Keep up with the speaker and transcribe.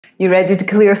You ready to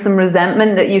clear some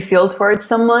resentment that you feel towards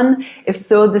someone? If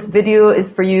so, this video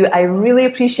is for you. I really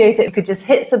appreciate it. If you could just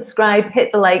hit subscribe,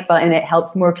 hit the like button. It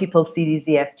helps more people see these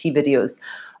EFT videos.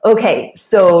 Okay,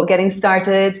 so getting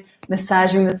started,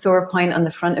 massaging the sore point on the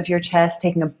front of your chest,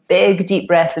 taking a big deep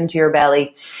breath into your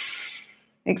belly.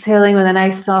 Exhaling with a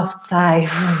nice soft sigh.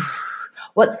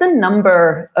 What's the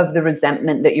number of the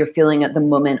resentment that you're feeling at the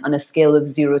moment on a scale of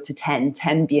 0 to 10,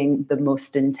 10 being the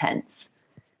most intense?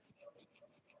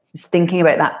 Just thinking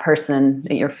about that person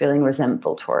that you're feeling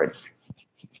resentful towards.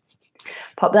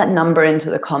 Pop that number into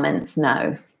the comments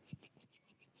now.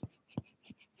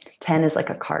 10 is like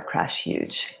a car crash,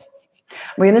 huge.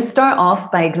 We're going to start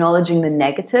off by acknowledging the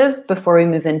negative before we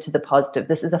move into the positive.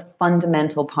 This is a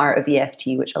fundamental part of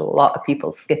EFT, which a lot of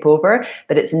people skip over,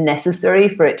 but it's necessary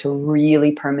for it to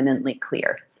really permanently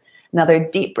clear. Another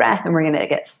deep breath, and we're going to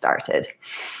get started.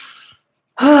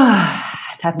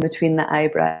 Tapping between the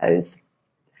eyebrows.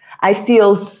 I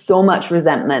feel so much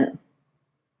resentment.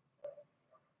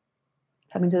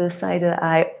 Coming to the side of the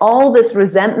eye. All this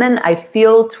resentment I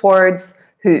feel towards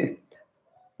who?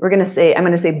 I'm going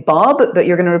to say Bob, but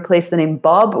you're going to replace the name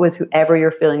Bob with whoever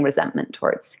you're feeling resentment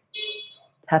towards.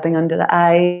 Tapping under the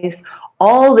eyes.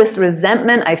 All this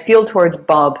resentment I feel towards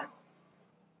Bob.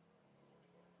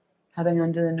 Tapping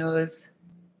under the nose.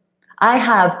 I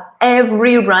have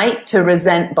every right to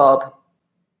resent Bob.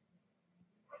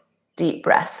 Deep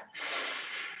breath.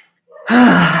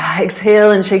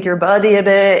 Exhale and shake your body a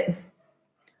bit.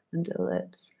 Under the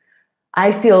lips.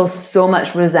 I feel so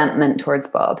much resentment towards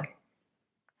Bob.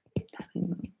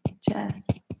 Tapping my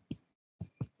chest.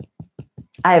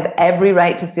 I have every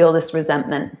right to feel this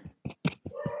resentment.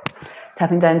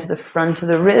 Tapping down to the front of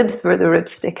the ribs where the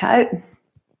ribs stick out.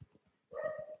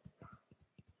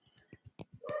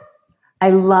 I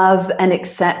love and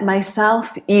accept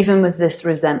myself even with this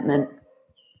resentment.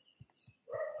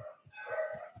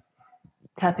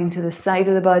 Tapping to the side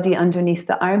of the body underneath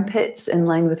the armpits in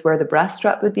line with where the bra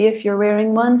strap would be if you're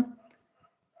wearing one.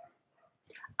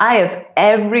 I have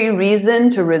every reason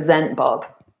to resent Bob.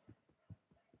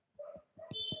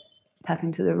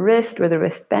 Tapping to the wrist where the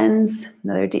wrist bends.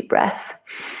 Another deep breath.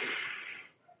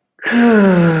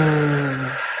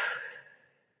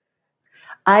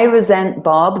 I resent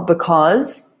Bob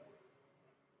because...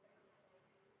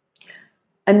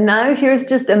 And now here's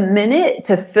just a minute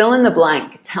to fill in the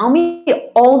blank. Tell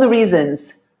me all the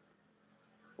reasons.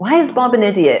 Why is Bob an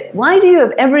idiot? Why do you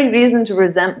have every reason to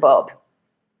resent Bob?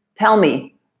 Tell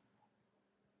me.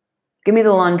 Give me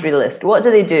the laundry list. What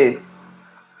do they do?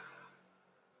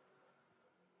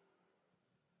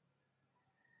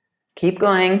 Keep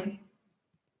going.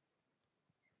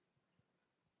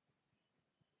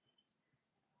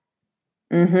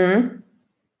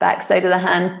 Backside of the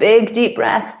hand. Big deep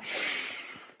breath.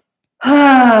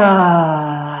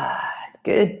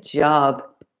 Good job.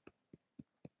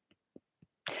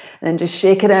 And then just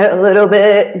shake it out a little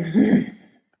bit.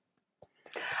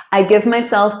 I give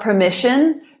myself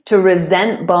permission to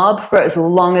resent Bob for as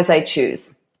long as I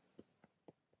choose.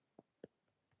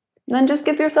 And then just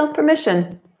give yourself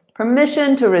permission.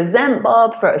 Permission to resent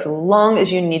Bob for as long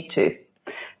as you need to.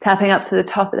 Tapping up to the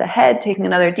top of the head, taking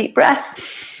another deep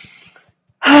breath.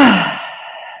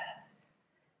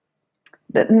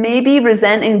 But maybe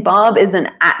resenting Bob isn't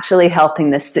actually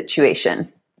helping this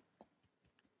situation.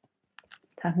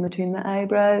 Tapping between the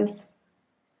eyebrows.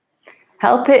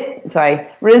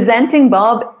 Resenting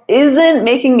Bob isn't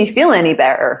making me feel any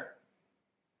better.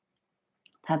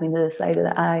 Tapping to the side of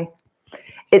the eye.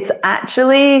 It's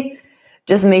actually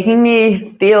just making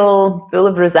me feel full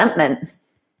of resentment.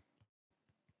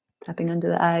 Tapping under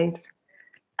the eyes.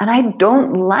 And I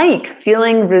don't like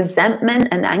feeling resentment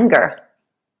and anger.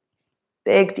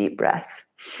 Big deep breath.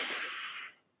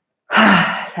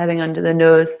 Tapping under the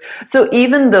nose. So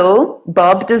even though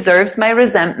Bob deserves my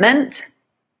resentment,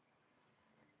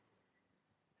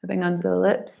 tapping under the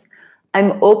lips,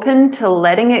 I'm open to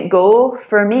letting it go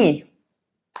for me.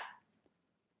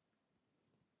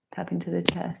 Tapping to the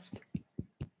chest.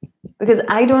 Because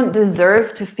I don't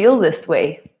deserve to feel this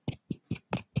way.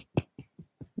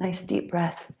 Nice deep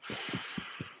breath.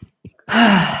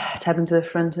 Tapping to the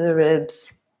front of the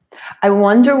ribs. I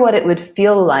wonder what it would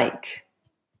feel like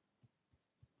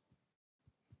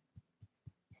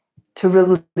to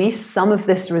release some of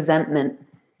this resentment.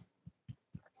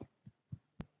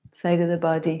 Side of the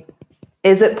body.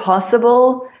 Is it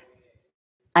possible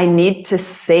I need to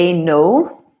say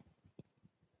no?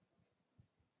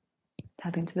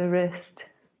 Tapping to the wrist.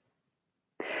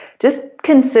 Just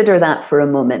consider that for a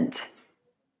moment.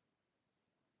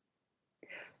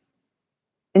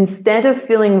 Instead of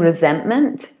feeling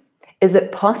resentment, is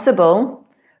it possible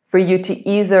for you to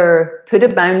either put a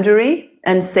boundary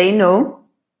and say no,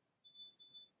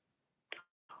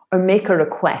 or make a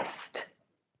request.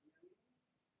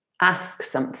 Ask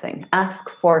something, ask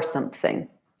for something.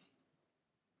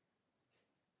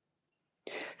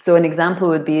 So an example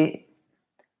would be,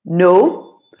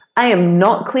 no, I am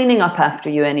not cleaning up after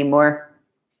you anymore.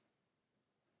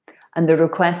 And the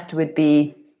request would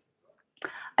be,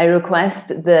 I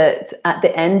request that at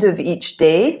the end of each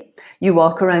day, you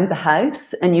walk around the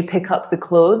house and you pick up the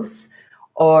clothes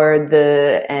or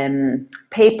the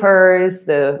papers,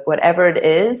 the whatever it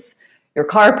is, your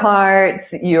car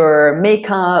parts, your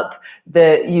makeup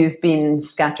that you've been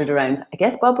scattered around. I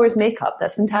guess Bob wears makeup.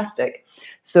 That's fantastic.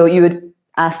 So you would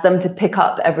ask them to pick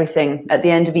up everything at the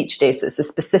end of each day. So it's a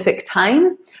specific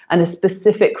time and a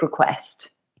specific request.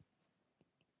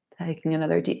 Taking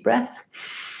another deep breath.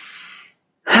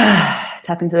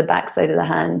 Tapping to the back side of the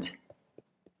hand.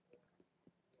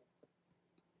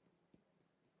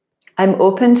 I'm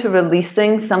open to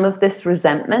releasing some of this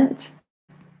resentment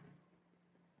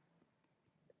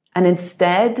and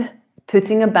instead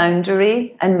putting a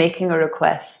boundary and making a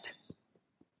request.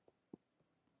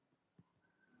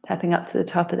 Tapping up to the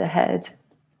top of the head.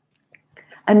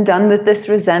 I'm done with this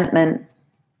resentment.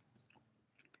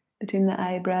 Between the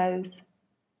eyebrows.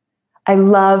 I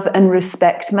love and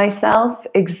respect myself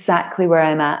exactly where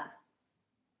I'm at.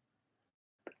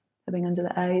 Tapping under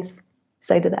the eyes,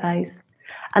 side of the eyes.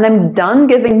 And I'm done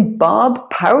giving Bob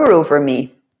power over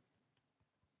me.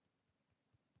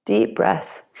 Deep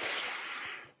breath.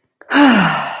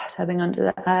 Tapping under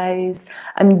the eyes.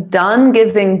 I'm done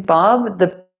giving Bob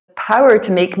the power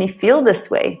to make me feel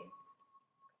this way.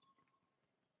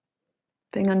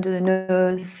 Tapping under the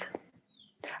nose.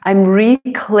 I'm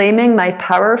reclaiming my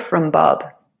power from Bob.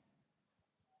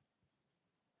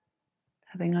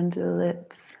 Tapping under the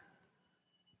lips.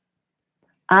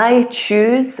 I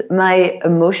choose my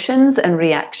emotions and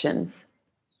reactions.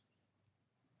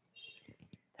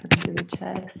 Tapping to the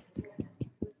chest.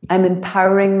 I'm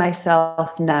empowering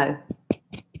myself now.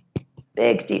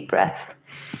 Big deep breath.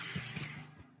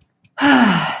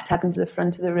 Tapping to the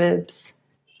front of the ribs.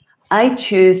 I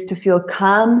choose to feel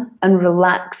calm and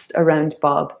relaxed around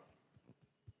Bob.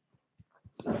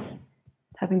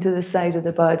 Tapping to the side of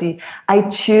the body. I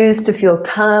choose to feel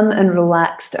calm and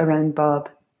relaxed around Bob.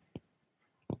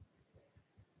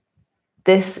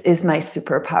 This is my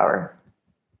superpower.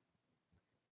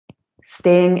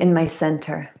 Staying in my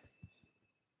center.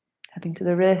 Tapping to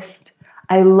the wrist.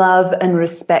 I love and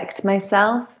respect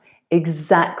myself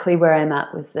exactly where I'm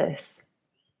at with this.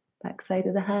 Back side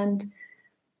of the hand.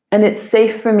 And it's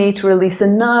safe for me to release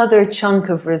another chunk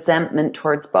of resentment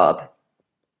towards Bob.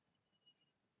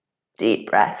 Deep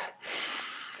breath.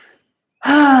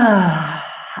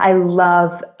 I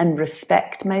love and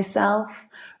respect myself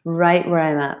right where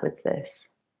I'm at with this.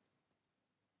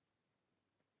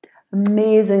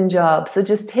 Amazing job. So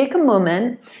just take a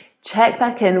moment, check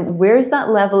back in. Where's that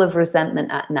level of resentment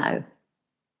at now?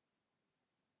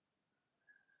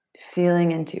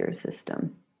 Feeling into your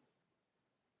system.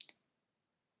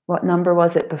 What number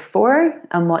was it before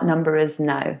and what number is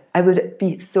now? I would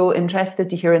be so interested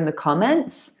to hear in the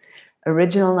comments,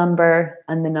 original number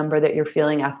and the number that you're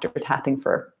feeling after tapping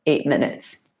for 8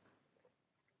 minutes.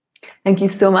 Thank you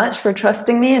so much for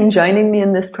trusting me and joining me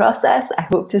in this process. I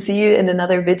hope to see you in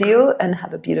another video and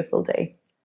have a beautiful day.